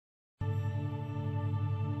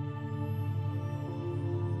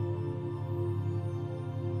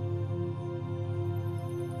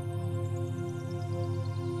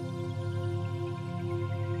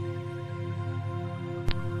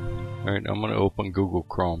Alright, I'm going to open Google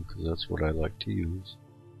Chrome because that's what I like to use.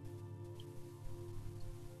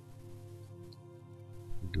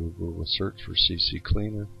 Do a Google search for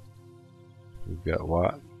CCleaner. We've got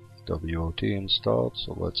WOT installed,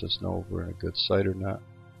 so it lets us know if we're in a good site or not.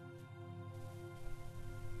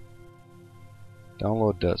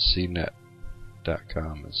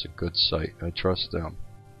 Download.cnet.com is a good site. I trust them.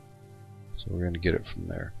 So we're going to get it from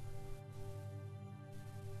there.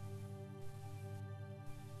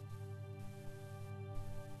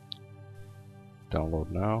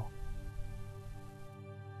 Download now.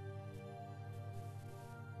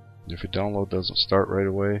 If your download doesn't start right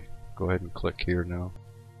away, go ahead and click here now.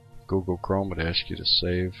 Google Chrome would ask you to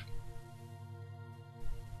save.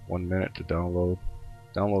 1 minute to download.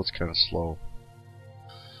 Download's kind of slow.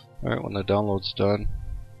 Alright, when the download's done,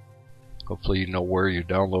 hopefully you know where your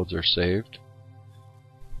downloads are saved.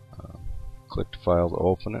 Click the file to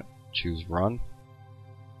open it. Choose Run.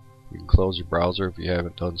 You can close your browser if you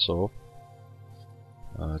haven't done so.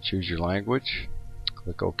 Choose your language.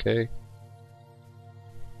 Click OK.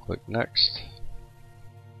 Click Next.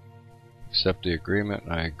 Accept the agreement,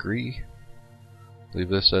 and I agree. Leave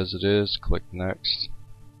this as it is. Click Next.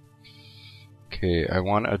 Okay, I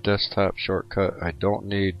want a desktop shortcut. I don't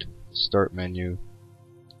need the Start menu.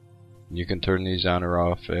 You can turn these on or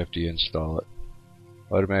off after you install it.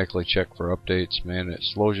 Automatically check for updates. Man, it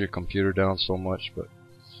slows your computer down so much, but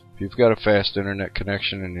if you've got a fast internet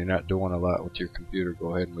connection and you're not doing a lot with your computer,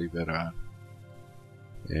 go ahead and leave that on.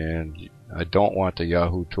 And I don't want the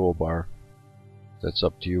Yahoo toolbar. That's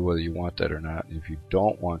up to you whether you want that or not. If you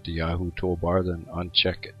don't want the Yahoo toolbar, then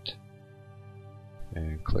uncheck it.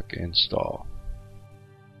 And click Install.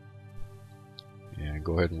 And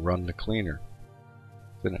go ahead and run the cleaner.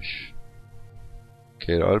 Finish.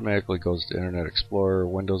 Okay, it automatically goes to Internet Explorer,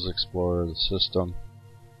 Windows Explorer, the system,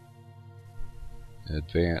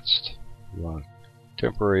 Advanced. You want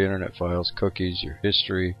temporary internet files, cookies, your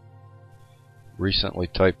history, recently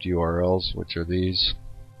typed URLs, which are these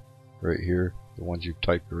right here, the ones you've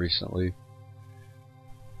typed recently.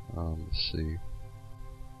 Let's see.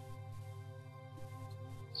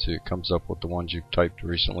 See, it comes up with the ones you've typed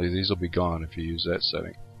recently. These will be gone if you use that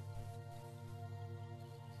setting.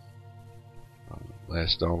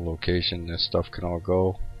 Last down location, this stuff can all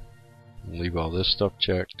go. And leave all this stuff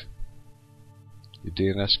checked. Your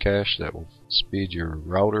DNS cache, that will speed your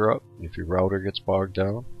router up if your router gets bogged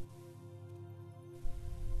down.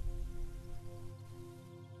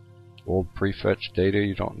 Old prefetched data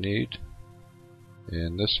you don't need.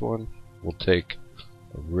 And this one will take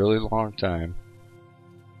a really long time,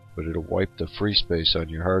 but it'll wipe the free space on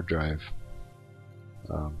your hard drive.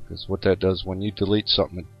 Because what that does, when you delete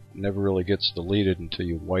something, it never really gets deleted until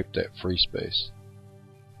you wipe that free space.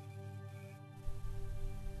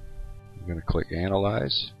 I'm going to click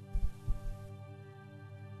Analyze.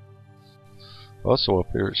 Also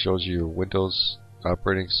up here it shows you your Windows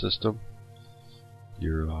operating system,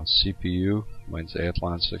 your CPU. Mine's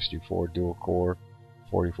Athlon 64 dual core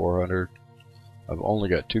 4400. I've only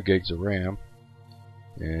got 2 gigs of RAM,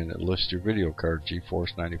 and it lists your video card,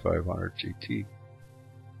 GeForce 9500 GT.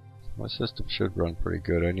 My system should run pretty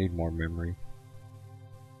good. I need more memory.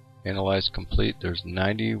 Analyze complete. There's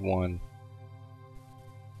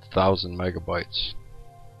 91,000 megabytes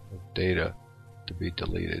of data to be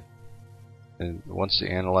deleted. And once the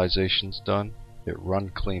analyzation's done, hit Run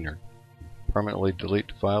Cleaner. Permanently delete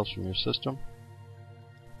the files from your system.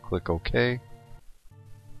 Click OK.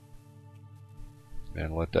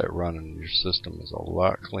 And let that run, and your system is a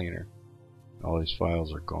lot cleaner. All these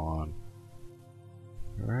files are gone.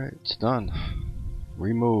 Alright, it's done.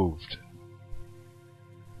 Removed.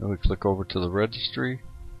 Now we click over to the registry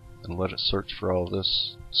and let it search for all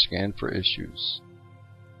this. Scan for issues.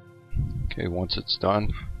 Okay, once it's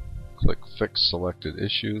done, click Fix Selected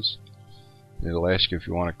Issues. It'll ask you if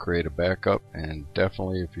you want to create a backup, and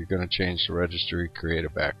definitely if you're going to change the registry, create a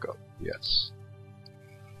backup. Yes.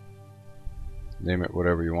 Name it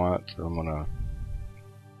whatever you want. I'm going to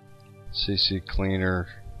CCleaner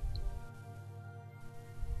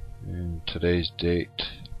and today's date.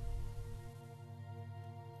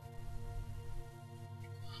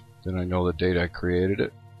 Then I know the date I created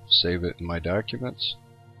it. Save it in my documents.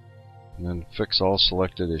 And then fix all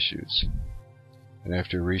selected issues. And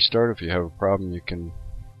after you restart, if you have a problem, you can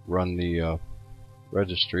run the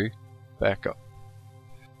registry backup.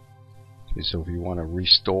 Okay, so if you want to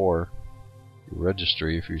restore your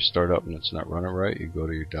registry, if you start up and it's not running right, you go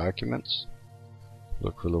to your documents,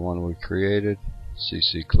 look for the one we created,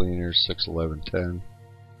 CCleaner 61110.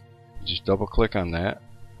 You just double click on that,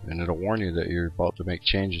 and it'll warn you that you're about to make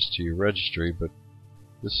changes to your registry, but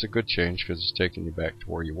this is a good change because it's taking you back to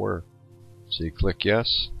where you were. So you click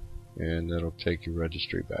yes, and that'll take your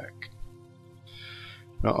registry back.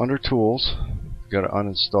 Now under Tools, you've got to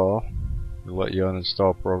uninstall. It'll let you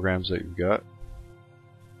uninstall programs that you've got.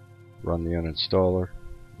 Run the uninstaller,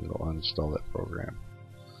 it'll uninstall that program.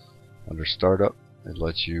 Under Startup, it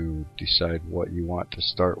lets you decide what you want to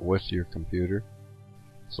start with your computer.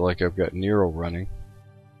 So like I've got Nero running.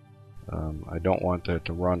 I don't want that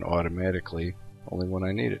to run automatically, only when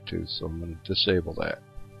I need it to, so I'm going to disable that.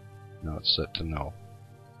 Now it's set to no.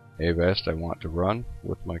 Avast I want to run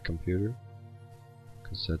with my computer,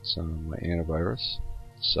 because that's my antivirus.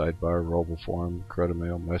 Sidebar, RoboForm,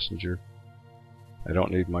 CrediMail, Messenger. I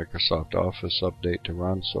don't need Microsoft Office Update to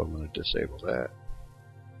run, so I'm going to disable that.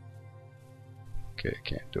 Okay, I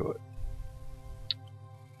can't do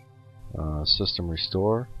it. System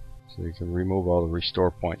Restore, so you can remove all the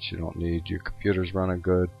restore points you don't need. Your computer's running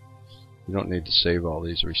good. You don't need to save all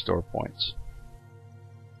these restore points.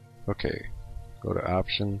 Okay, go to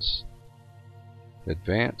Options,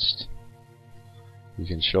 Advanced. You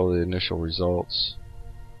can show the initial results.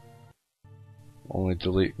 Only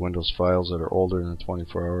delete Windows files that are older than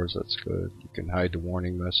 24 hours, that's good. You can hide the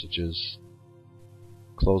warning messages.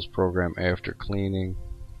 Close program after cleaning.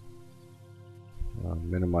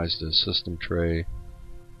 Minimize the system tray.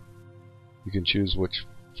 You can choose which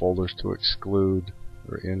folders to exclude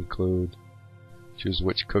or include. Choose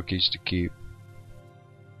which cookies to keep,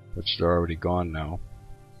 which they're already gone now.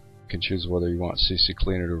 You can choose whether you want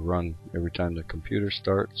CCleaner to run every time the computer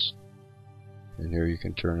starts. And here you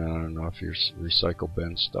can turn on and off your recycle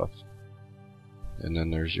bin stuff. And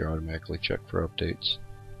then there's your automatically check for updates.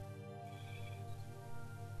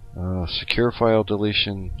 Secure file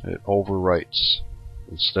deletion, it overwrites.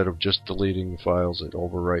 Instead of just deleting the files, it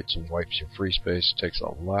overwrites and wipes your free space. It takes a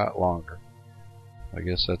lot longer. I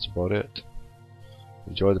guess that's about it.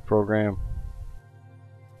 Enjoy the program.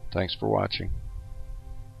 Thanks for watching.